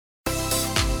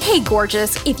Hey,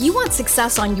 gorgeous. If you want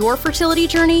success on your fertility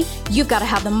journey, you've got to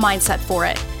have the mindset for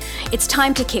it. It's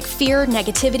time to kick fear,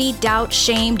 negativity, doubt,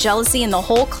 shame, jealousy, and the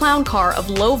whole clown car of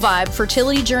low-vibe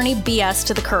fertility journey BS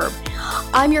to the curb.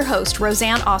 I'm your host,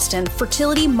 Roseanne Austin,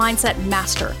 fertility mindset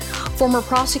master, former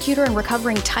prosecutor and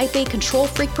recovering type A control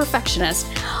freak perfectionist.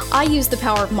 I use the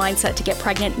power of mindset to get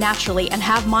pregnant naturally and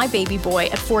have my baby boy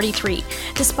at 43,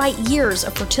 despite years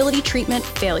of fertility treatment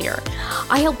failure.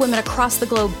 I help women across the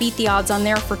globe beat the odds on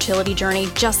their fertility journey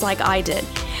just like I did.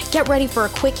 Get ready for a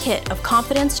quick hit of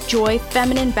confidence, joy,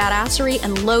 feminine badassery,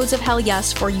 and loads of hell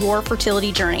yes for your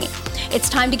fertility journey. It's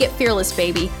time to get fearless,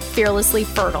 baby. Fearlessly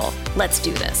fertile. Let's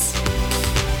do this.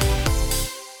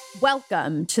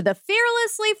 Welcome to the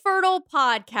Fearlessly Fertile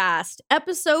Podcast,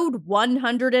 episode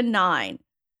 109.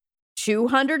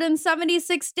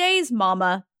 276 days,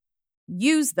 mama.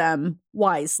 Use them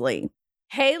wisely.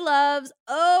 Hey, loves.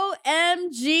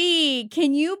 OMG.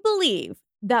 Can you believe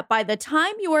that by the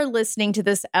time you are listening to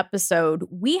this episode,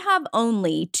 we have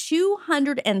only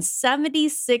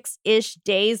 276-ish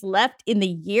days left in the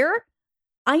year?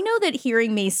 I know that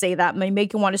hearing me say that may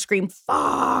make you want to scream,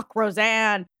 fuck,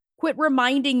 Roseanne. Quit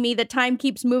reminding me that time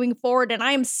keeps moving forward and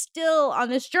I am still on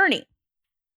this journey.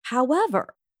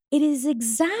 However, it is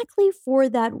exactly for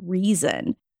that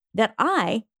reason that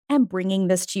I am bringing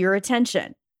this to your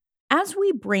attention. As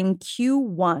we bring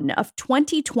Q1 of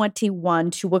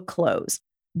 2021 to a close,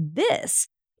 this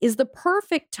is the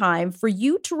perfect time for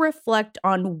you to reflect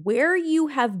on where you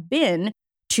have been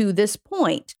to this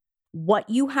point, what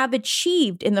you have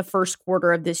achieved in the first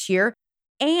quarter of this year,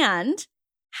 and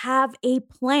have a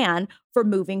plan for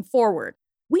moving forward.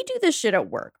 We do this shit at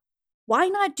work. Why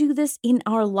not do this in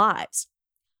our lives?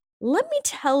 Let me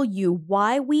tell you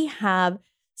why we have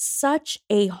such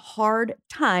a hard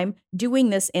time doing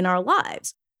this in our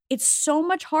lives. It's so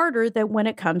much harder than when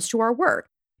it comes to our work,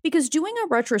 because doing a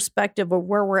retrospective of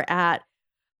where we're at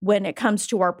when it comes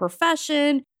to our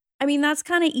profession, I mean, that's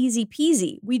kind of easy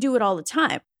peasy. We do it all the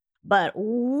time. But,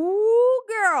 ooh,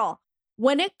 girl,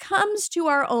 when it comes to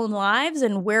our own lives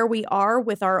and where we are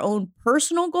with our own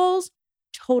personal goals,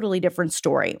 totally different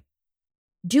story.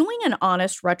 Doing an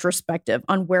honest retrospective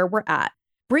on where we're at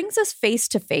brings us face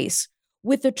to face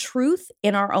with the truth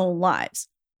in our own lives.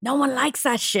 No one likes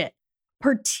that shit,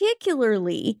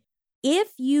 particularly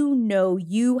if you know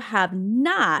you have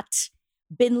not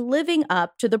been living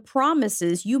up to the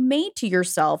promises you made to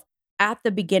yourself at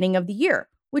the beginning of the year,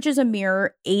 which is a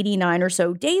mere 89 or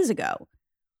so days ago.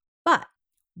 But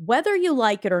whether you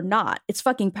like it or not, it's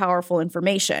fucking powerful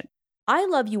information. I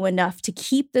love you enough to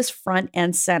keep this front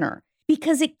and center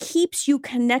because it keeps you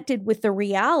connected with the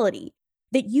reality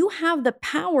that you have the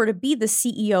power to be the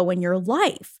CEO in your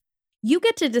life. You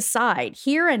get to decide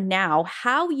here and now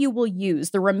how you will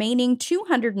use the remaining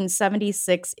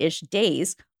 276-ish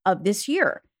days of this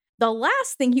year. The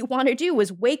last thing you want to do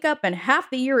is wake up and half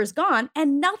the year is gone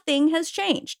and nothing has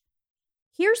changed.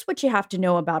 Here's what you have to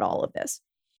know about all of this.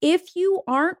 If you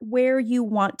aren't where you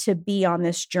want to be on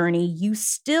this journey, you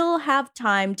still have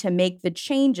time to make the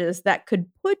changes that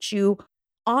could put you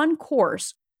on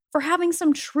course for having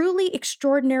some truly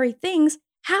extraordinary things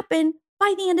happen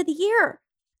by the end of the year.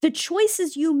 The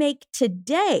choices you make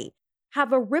today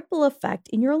have a ripple effect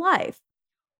in your life.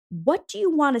 What do you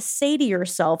want to say to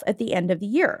yourself at the end of the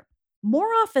year?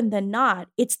 More often than not,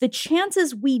 it's the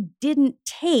chances we didn't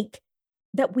take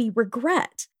that we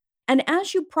regret. And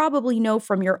as you probably know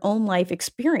from your own life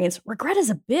experience, regret is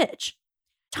a bitch.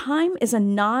 Time is a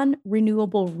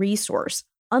non-renewable resource,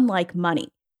 unlike money.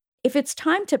 If it's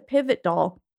time to pivot,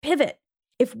 doll, pivot.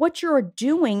 If what you're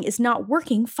doing is not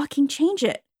working, fucking change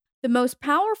it. The most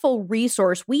powerful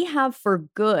resource we have for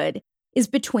good is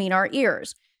between our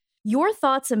ears. Your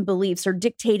thoughts and beliefs are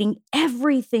dictating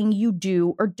everything you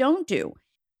do or don't do.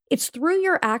 It's through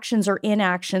your actions or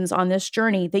inactions on this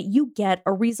journey that you get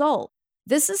a result.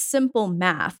 This is simple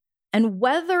math, and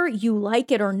whether you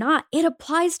like it or not, it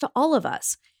applies to all of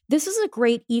us. This is a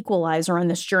great equalizer on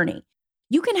this journey.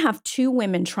 You can have two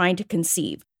women trying to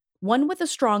conceive, one with a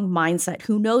strong mindset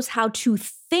who knows how to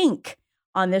think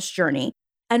on this journey,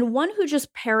 and one who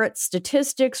just parrots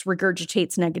statistics,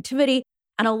 regurgitates negativity,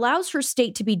 and allows her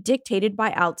state to be dictated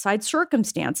by outside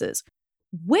circumstances.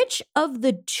 Which of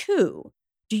the two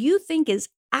do you think is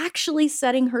actually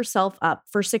setting herself up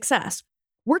for success?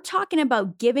 We're talking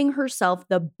about giving herself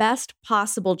the best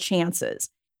possible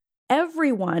chances.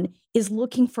 Everyone is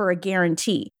looking for a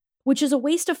guarantee, which is a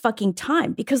waste of fucking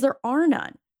time because there are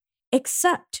none.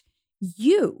 Except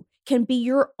you can be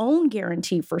your own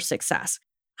guarantee for success.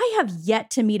 I have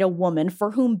yet to meet a woman for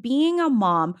whom being a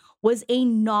mom was a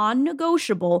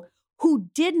non-negotiable who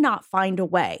did not find a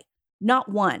way. Not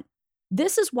one.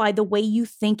 This is why the way you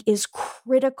think is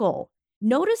critical.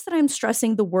 Notice that I'm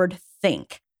stressing the word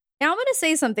think. Now, I'm going to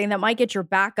say something that might get your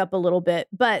back up a little bit,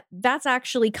 but that's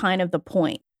actually kind of the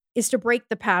point, is to break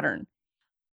the pattern.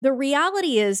 The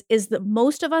reality is that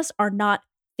most of us are not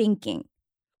thinking.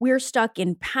 We're stuck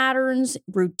in patterns,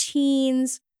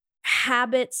 routines,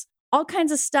 habits, all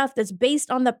kinds of stuff that's based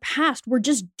on the past. We're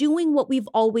just doing what we've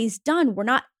always done. We're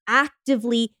not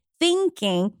actively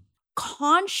thinking,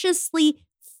 consciously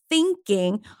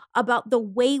thinking about the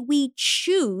way we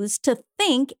choose to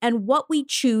think and what we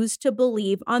choose to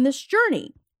believe on this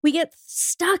journey. We get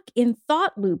stuck in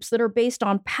thought loops that are based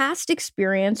on past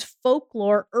experience,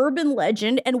 folklore, urban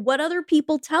legend, and what other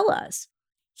people tell us.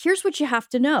 Here's what you have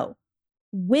to know.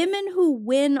 Women who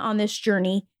win on this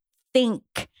journey think.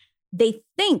 They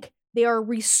think. They are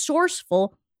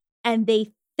resourceful and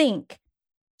they think.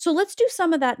 So let's do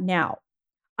some of that now.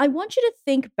 I want you to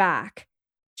think back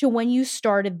to when you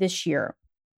started this year.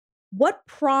 What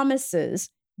promises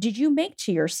did you make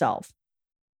to yourself?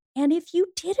 And if you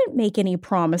didn't make any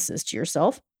promises to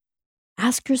yourself,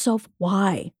 ask yourself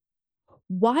why.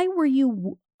 Why were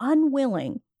you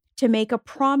unwilling to make a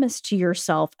promise to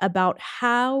yourself about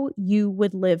how you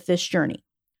would live this journey?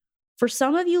 For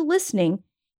some of you listening,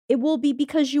 it will be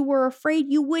because you were afraid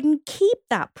you wouldn't keep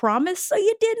that promise, so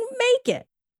you didn't make it.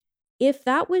 If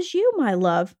that was you, my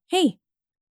love, hey,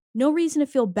 no reason to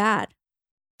feel bad.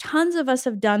 Tons of us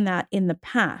have done that in the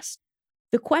past.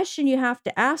 The question you have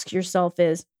to ask yourself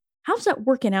is, how's that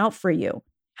working out for you?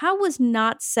 How was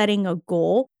not setting a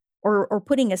goal or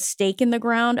putting a stake in the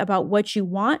ground about what you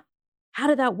want? How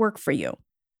did that work for you?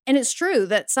 And it's true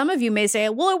that some of you may say,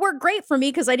 well, it worked great for me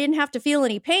because I didn't have to feel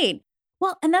any pain.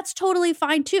 Well, and that's totally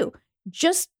fine too.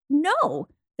 Just know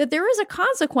that there is a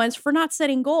consequence for not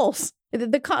setting goals.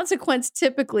 The consequence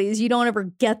typically is you don't ever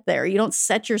get there. You don't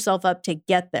set yourself up to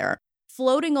get there.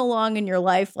 Floating along in your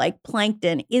life like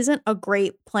plankton isn't a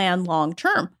great plan long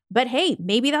term. But hey,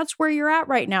 maybe that's where you're at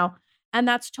right now, and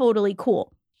that's totally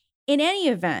cool. In any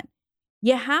event,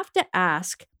 you have to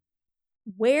ask,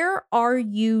 where are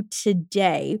you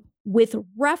today with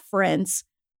reference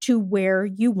to where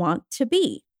you want to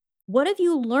be? What have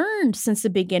you learned since the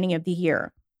beginning of the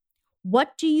year?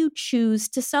 What do you choose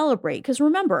to celebrate? Because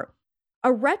remember,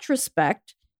 a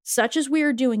retrospect, such as we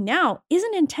are doing now,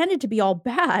 isn't intended to be all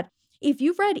bad. If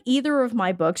you've read either of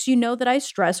my books, you know that I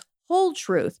stress whole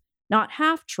truth, not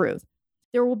half truth.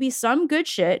 There will be some good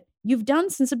shit you've done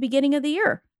since the beginning of the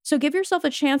year. So give yourself a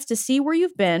chance to see where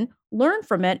you've been, learn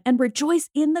from it, and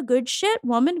rejoice in the good shit,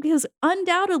 woman, because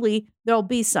undoubtedly there'll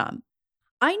be some.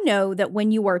 I know that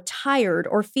when you are tired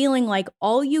or feeling like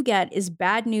all you get is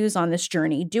bad news on this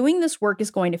journey, doing this work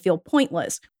is going to feel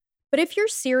pointless. But if you're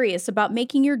serious about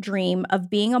making your dream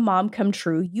of being a mom come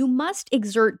true, you must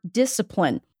exert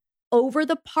discipline over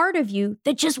the part of you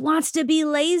that just wants to be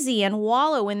lazy and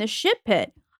wallow in the shit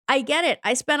pit. I get it.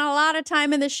 I spent a lot of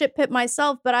time in the shit pit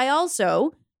myself, but I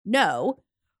also know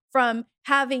from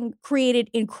having created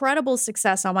incredible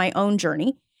success on my own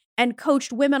journey and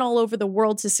coached women all over the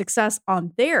world to success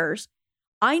on theirs,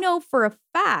 I know for a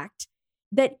fact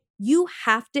that you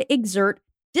have to exert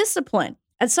discipline.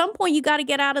 At some point, you got to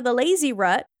get out of the lazy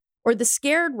rut or the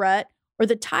scared rut or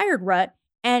the tired rut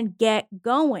and get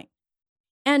going.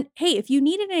 And hey, if you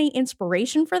needed any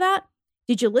inspiration for that,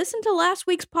 did you listen to last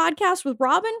week's podcast with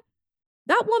Robin?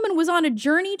 That woman was on a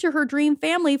journey to her dream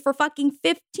family for fucking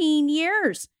 15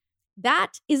 years.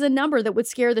 That is a number that would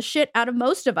scare the shit out of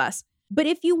most of us. But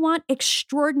if you want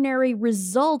extraordinary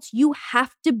results, you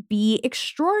have to be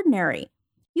extraordinary.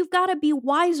 You've got to be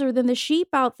wiser than the sheep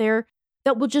out there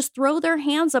that will just throw their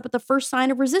hands up at the first sign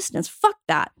of resistance. Fuck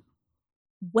that.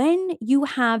 When you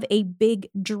have a big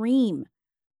dream,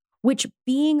 which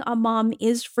being a mom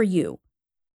is for you,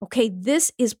 okay,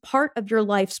 this is part of your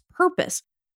life's purpose.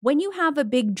 When you have a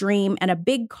big dream and a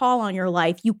big call on your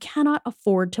life, you cannot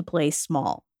afford to play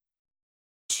small.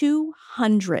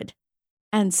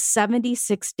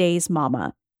 276 days,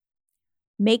 mama.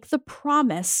 Make the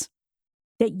promise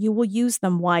that you will use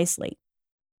them wisely.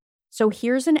 So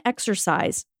here's an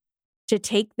exercise to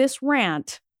take this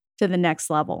rant to the next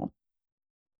level.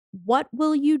 What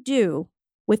will you do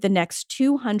with the next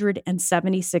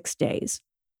 276 days?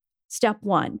 Step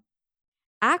 1,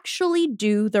 actually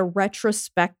do the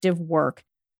retrospective work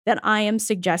that I am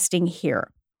suggesting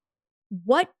here.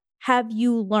 What have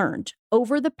you learned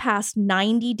over the past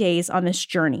 90 days on this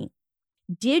journey?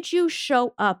 Did you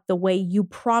show up the way you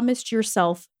promised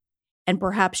yourself and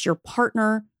perhaps your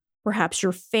partner, perhaps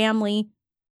your family,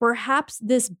 perhaps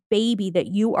this baby that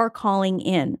you are calling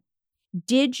in?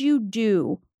 Did you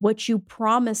do what you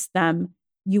promised them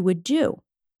you would do?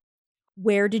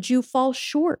 Where did you fall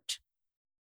short?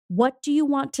 What do you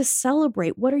want to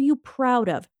celebrate? What are you proud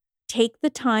of? Take the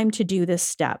time to do this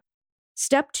step.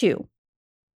 Step 2,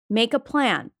 make a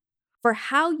plan for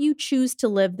how you choose to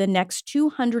live the next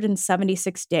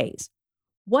 276 days.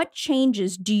 What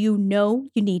changes do you know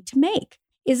you need to make?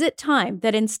 Is it time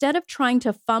that instead of trying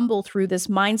to fumble through this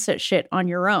mindset shit on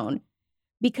your own,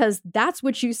 because that's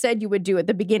what you said you would do at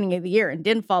the beginning of the year and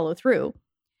didn't follow through,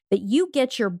 that you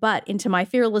get your butt into my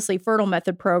Fearlessly Fertile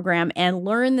Method program and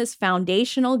learn this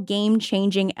foundational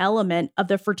game-changing element of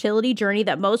the fertility journey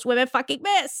that most women fucking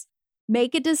miss.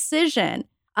 Make a decision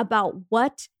about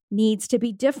what needs to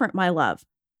be different, my love,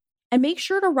 and make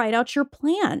sure to write out your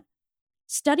plan.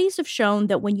 Studies have shown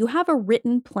that when you have a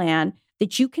written plan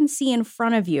that you can see in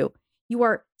front of you, you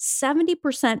are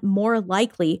 70% more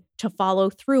likely to follow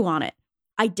through on it.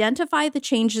 Identify the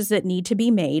changes that need to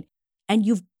be made, and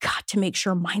you've got to make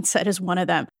sure mindset is one of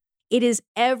them. It is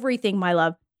everything, my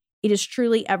love. It is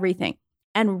truly everything.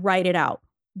 And write it out.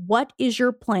 What is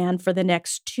your plan for the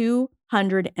next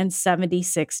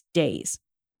 276 days?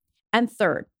 And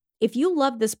third, if you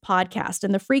love this podcast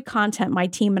and the free content my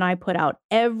team and I put out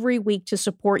every week to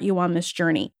support you on this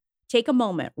journey, take a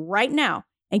moment right now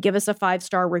and give us a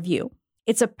 5-star review.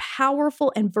 It's a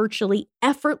powerful and virtually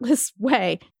effortless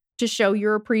way to show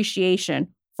your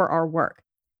appreciation for our work.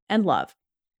 And love,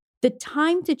 the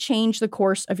time to change the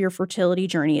course of your fertility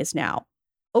journey is now.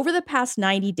 Over the past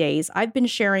 90 days, I've been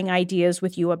sharing ideas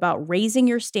with you about raising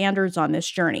your standards on this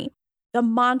journey, the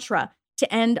mantra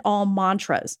to end all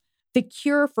mantras, the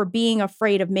cure for being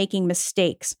afraid of making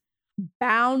mistakes,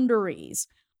 boundaries,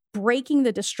 breaking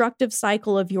the destructive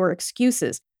cycle of your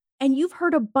excuses. And you've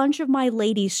heard a bunch of my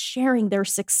ladies sharing their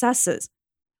successes.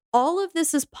 All of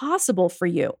this is possible for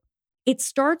you. It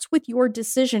starts with your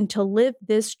decision to live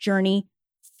this journey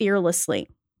fearlessly.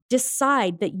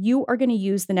 Decide that you are going to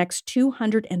use the next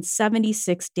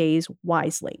 276 days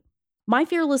wisely. My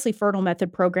Fearlessly Fertile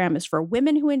Method program is for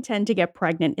women who intend to get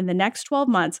pregnant in the next 12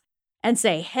 months and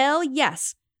say hell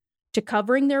yes to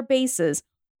covering their bases,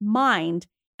 mind,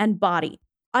 and body.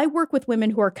 I work with women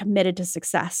who are committed to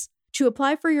success. To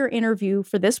apply for your interview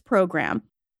for this program,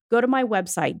 go to my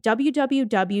website,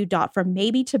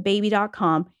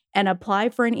 www.frommaybe2baby.com, and apply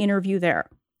for an interview there.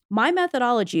 My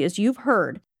methodology, as you've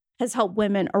heard, has helped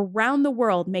women around the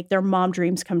world make their mom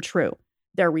dreams come true.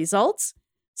 Their results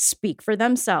speak for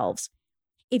themselves.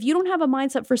 If you don't have a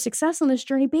mindset for success on this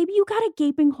journey, baby, you got a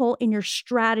gaping hole in your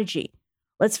strategy.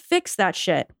 Let's fix that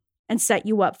shit and set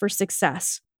you up for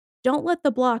success. Don't let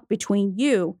the block between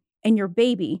you and your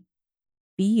baby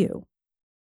be you.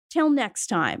 Till next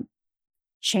time,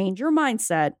 change your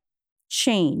mindset,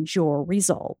 change your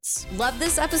results. Love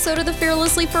this episode of the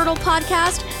Fearlessly Fertile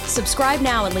podcast? Subscribe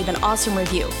now and leave an awesome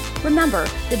review. Remember,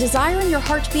 the desire in your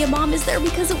heart to be a mom is there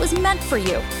because it was meant for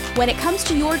you. When it comes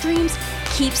to your dreams,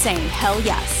 keep saying hell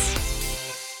yes.